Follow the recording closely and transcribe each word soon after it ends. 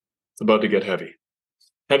It's about to get heavy.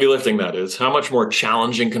 Heavy lifting, that is. How much more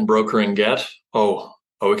challenging can brokering get?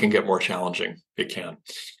 It can get more challenging. It can.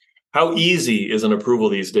 How easy is an approval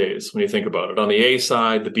these days when you think about it? On the A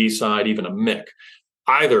side, the B side, even a MIC.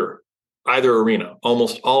 Either arena,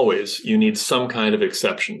 almost always, you need some kind of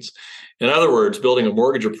exceptions. In other words, building a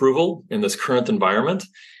mortgage approval in this current environment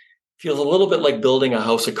feels a little bit like building a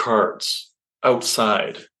house of cards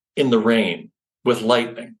outside in the rain with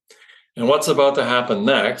lightning. And what's about to happen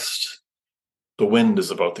next? The wind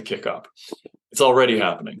is about to kick up. It's already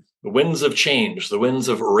happening. The winds have changed. The winds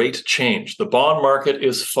of rate change. The bond market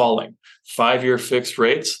is falling. 5-year fixed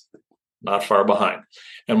rates, not far behind.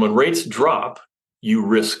 And when rates drop, you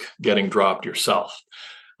risk getting dropped yourself.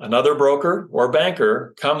 Another broker or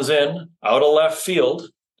banker comes in out of left field,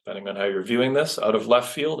 depending on how you're viewing this, out of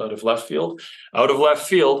left field,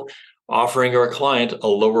 offering your client a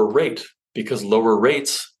lower rate because lower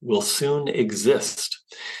rates will soon exist.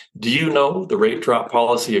 Do you know the rate drop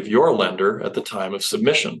policy of your lender at the time of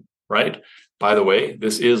submission, right? By the way,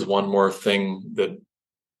 this is one more thing that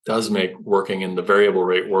does make working in the variable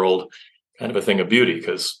rate world kind of a thing of beauty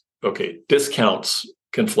because, discounts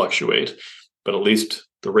can fluctuate, but at least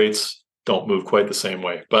the rates don't move quite the same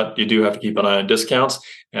way. But you do have to keep an eye on discounts.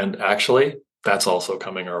 And actually, that's also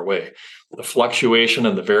coming our way. The fluctuation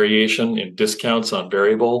and the variation in discounts on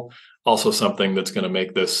variable, also something that's going to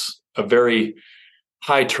make this a very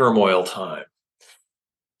high turmoil time.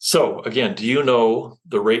 So again, do you know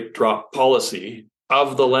the rate drop policy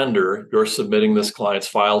of the lender you're submitting this client's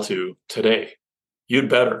file to today? You'd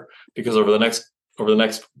better, because over the next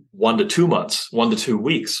 1 to 2 months, 1 to 2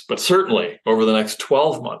 weeks, but certainly over the next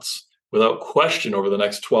 12 months, without question over the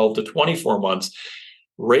next 12 to 24 months,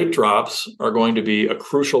 rate drops are going to be a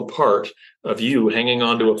crucial part of you hanging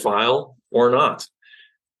onto a file or not.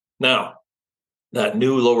 Now, that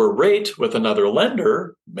new lower rate with another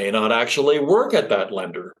lender may not actually work at that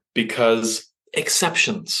lender because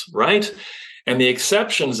exceptions, right? And the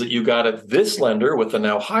exceptions that you got at this lender with the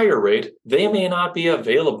now higher rate, they may not be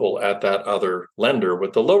available at that other lender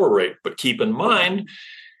with the lower rate. But keep in mind,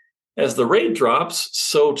 as the rate drops,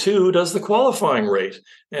 so too does the qualifying rate.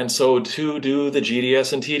 And so too do the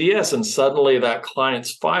GDS and TDS. And suddenly that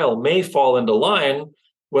client's file may fall into line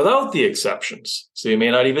without the exceptions. So you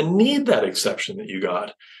may not even need that exception that you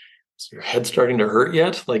got. Is your head starting to hurt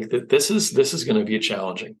yet? This is going to be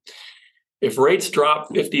challenging. If rates drop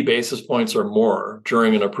 50 basis points or more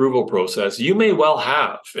during an approval process, you may well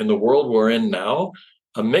have, in the world we're in now,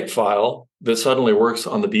 a MIC file that suddenly works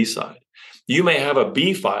on the B side. You may have a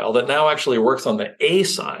B file that now actually works on the A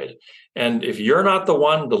side. And if you're not the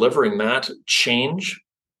one delivering that change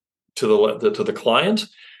to the client,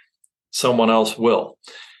 someone else will.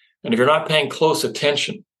 And if you're not paying close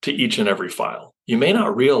attention to each and every file, you may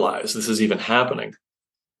not realize this is even happening.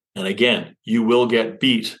 And again, you will get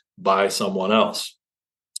beat by someone else.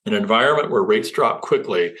 An environment where rates drop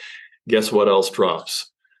quickly, guess what else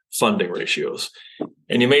drops? Funding ratios.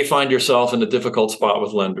 And you may find yourself in a difficult spot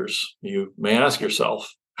with lenders. You may ask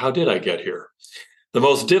yourself, how did I get here? The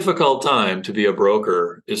most difficult time to be a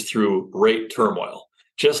broker is through rate turmoil.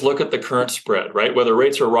 Just look at the current spread, right? Whether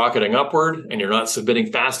rates are rocketing upward and you're not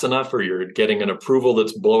submitting fast enough, or you're getting an approval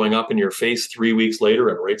that's blowing up in your face 3 weeks later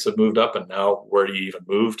and rates have moved up, and now where do you even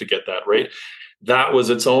move to get that rate? That was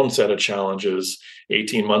its own set of challenges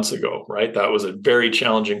 18 months ago, right? That was a very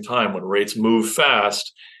challenging time when rates move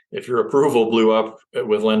fast. If your approval blew up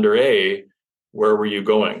with lender A, where were you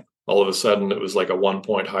going? All of a sudden, it was like a 1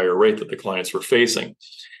 point higher rate that the clients were facing.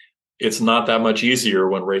 It's not that much easier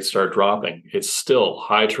when rates start dropping. It's still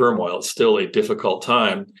high turmoil. It's still a difficult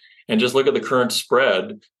time. And just look at the current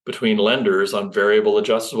spread between lenders on variable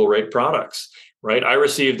adjustable rate products, right? I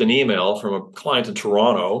received an email from a client in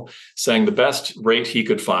Toronto saying the best rate he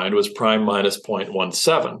could find was prime minus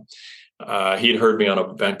 0.17. He'd heard me on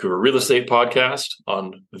a Vancouver real estate podcast,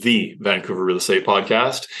 on the Vancouver real estate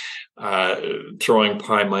podcast, throwing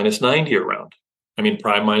prime minus 90 around. I mean,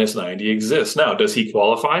 prime minus 90 exists. Now, does he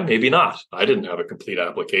qualify? Maybe not. I didn't have a complete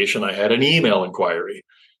application. I had an email inquiry.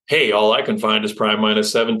 Hey, all I can find is prime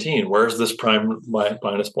minus 17. Where's this prime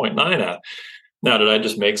minus 0.9 at? Now, did I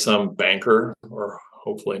just make some banker, or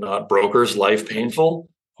hopefully not broker's, life painful?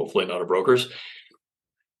 Hopefully not a broker's.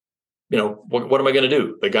 What am I going to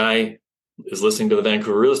do? The guy is listening to the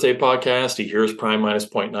Vancouver real estate podcast. He hears prime minus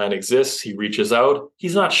 0.9 exists. He reaches out.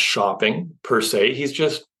 He's not shopping per se. He's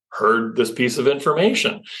just heard this piece of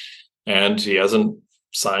information, and he hasn't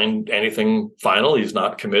signed anything final. He's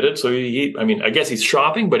not committed. So I guess he's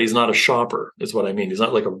shopping, but he's not a shopper is what I mean. He's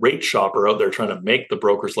not like a rate shopper out there trying to make the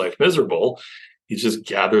broker's life miserable. He's just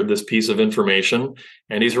gathered this piece of information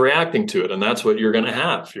and he's reacting to it. And that's what you're going to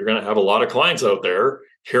have. You're going to have a lot of clients out there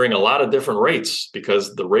hearing a lot of different rates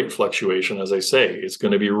because the rate fluctuation, as I say, is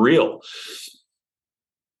going to be real.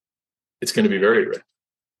 It's going to be very real.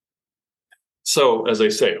 So, as I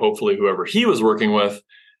say, hopefully whoever he was working with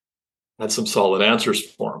had some solid answers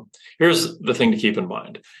for him. Here's the thing to keep in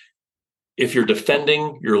mind. If you're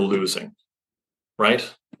defending, you're losing,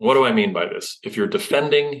 right? What do I mean by this? If you're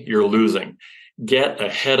defending, you're losing. Get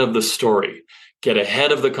ahead of the story. Get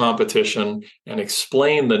ahead of the competition and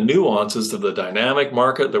explain the nuances of the dynamic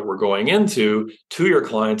market that we're going into to your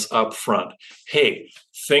clients up front. Hey,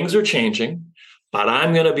 things are changing, but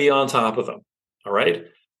I'm going to be on top of them. All right.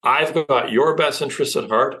 I've got your best interests at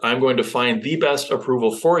heart. I'm going to find the best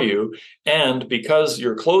approval for you. And because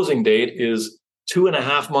your closing date is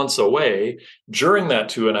 2.5 months away, during that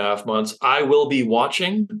 2.5 months, I will be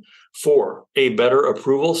watching for a better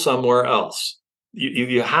approval somewhere else.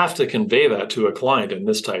 You have to convey that to a client in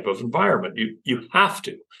this type of environment. You have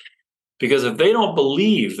to. Because if they don't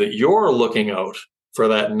believe that you're looking out for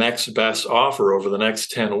that next best offer over the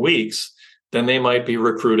next 10 weeks, then they might be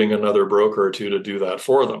recruiting another broker or two to do that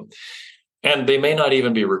for them. And they may not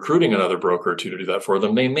even be recruiting another broker or two to do that for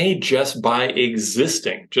them. They may just by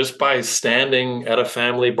existing, just by standing at a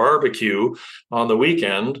family barbecue on the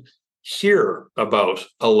weekend, hear about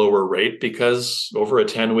a lower rate because over a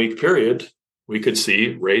 10-week period, we could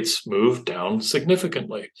see rates move down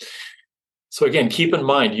significantly. So again, keep in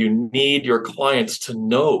mind, you need your clients to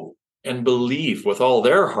know and believe with all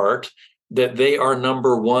their heart that they are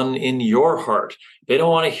number one in your heart. They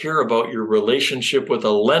don't want to hear about your relationship with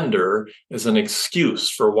a lender as an excuse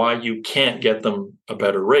for why you can't get them a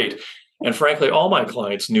better rate. And frankly, all my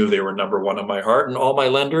clients knew they were number one in my heart, and all my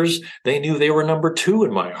lenders, they knew they were number two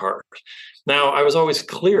in my heart. Now, I was always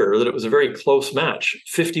clear that it was a very close match,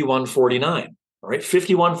 51-49. All right,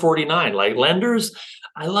 51-49. Like lenders,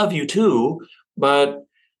 I love you too, but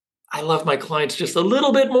I love my clients just a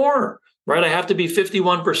little bit more. Right? I have to be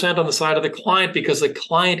 51% on the side of the client because the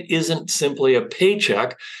client isn't simply a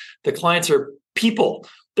paycheck. The clients are people.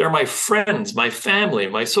 They're my friends, my family,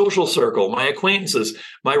 my social circle, my acquaintances,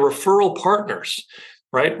 my referral partners,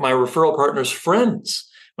 right? My referral partners' friends,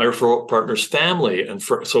 my referral partners' family and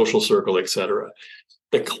social circle, etc.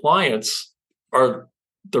 The clients are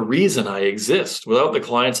the reason I exist. Without the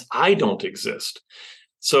clients, I don't exist.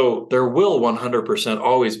 So there will 100%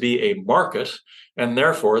 always be a market, and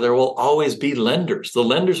therefore there will always be lenders. The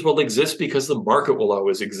lenders will exist because the market will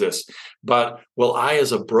always exist. But will I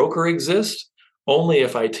as a broker exist? Only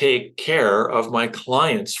if I take care of my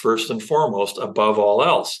clients first and foremost, above all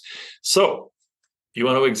else. So if you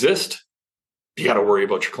want to exist, you got to worry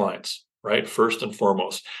about your clients, right? First and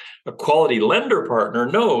foremost. A quality lender partner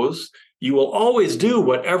knows you will always do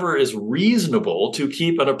whatever is reasonable to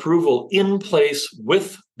keep an approval in place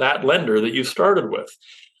with that lender that you started with.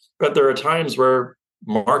 But there are times where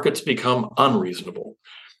markets become unreasonable.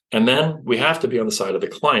 And then we have to be on the side of the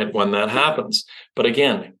client when that happens. But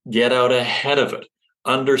again, get out ahead of it.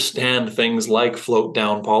 Understand things like float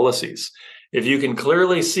down policies. If you can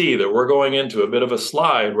clearly see that we're going into a bit of a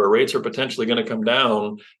slide where rates are potentially going to come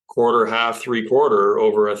down quarter, half, three-quarter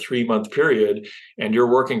over a 3-month period, and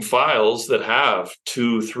you're working files that have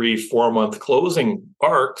 2, 3, 4-month closing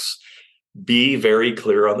arcs, be very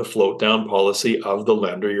clear on the float down policy of the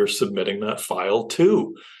lender you're submitting that file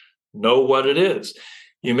to. Know what it is.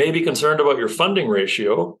 You may be concerned about your funding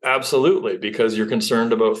ratio, absolutely, because you're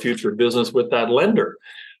concerned about future business with that lender.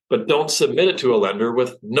 But don't submit it to a lender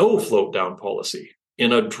with no float down policy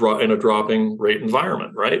in a dropping rate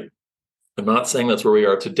environment, right? I'm not saying that's where we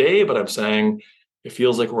are today, but I'm saying it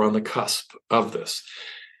feels like we're on the cusp of this.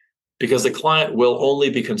 Because the client will only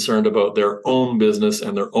be concerned about their own business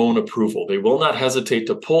and their own approval. They will not hesitate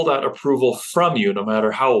to pull that approval from you, no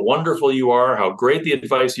matter how wonderful you are, how great the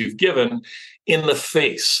advice you've given, in the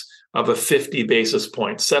face of a 50 basis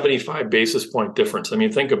point, 75 basis point difference. I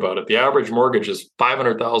mean, think about it. The average mortgage is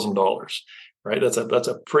 $500,000, right? That's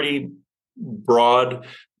a pretty broad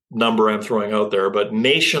number I'm throwing out there, but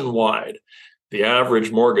nationwide, the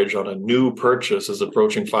average mortgage on a new purchase is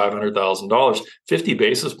approaching $500,000. 50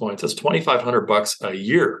 basis points, that's $2,500 a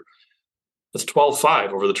year. That's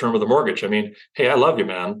 12.5 over the term of the mortgage. I mean, hey, I love you,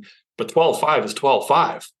 man, but 12.5 is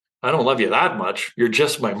 12.5. I don't love you that much. You're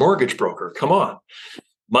just my mortgage broker. Come on.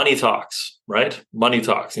 Money talks, right? Money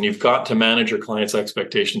talks. And you've got to manage your clients'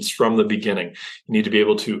 expectations from the beginning. You need to be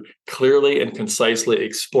able to clearly and concisely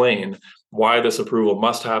explain why this approval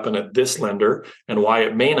must happen at this lender and why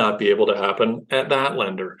it may not be able to happen at that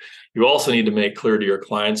lender. You also need to make clear to your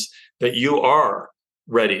clients that you are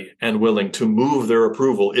ready and willing to move their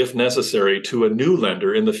approval, if necessary, to a new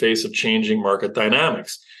lender in the face of changing market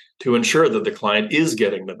dynamics to ensure that the client is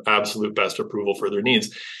getting the absolute best approval for their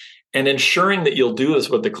needs. And ensuring that you'll do this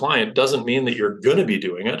with the client doesn't mean that you're going to be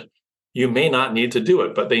doing it. You may not need to do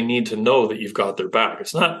it, but they need to know that you've got their back.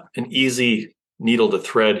 It's not an easy needle to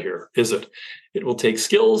thread here, is it? It will take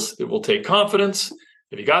skills. It will take confidence.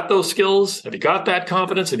 Have you got those skills? Have you got that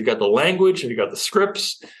confidence? Have you got the language? Have you got the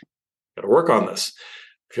scripts? Got to work on this.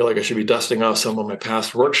 I feel like I should be dusting off some of my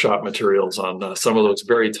past workshop materials on some of those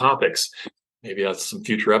very topics. Maybe that's some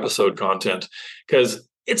future episode content, because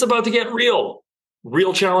it's about to get real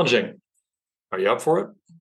challenging. Are you up for it?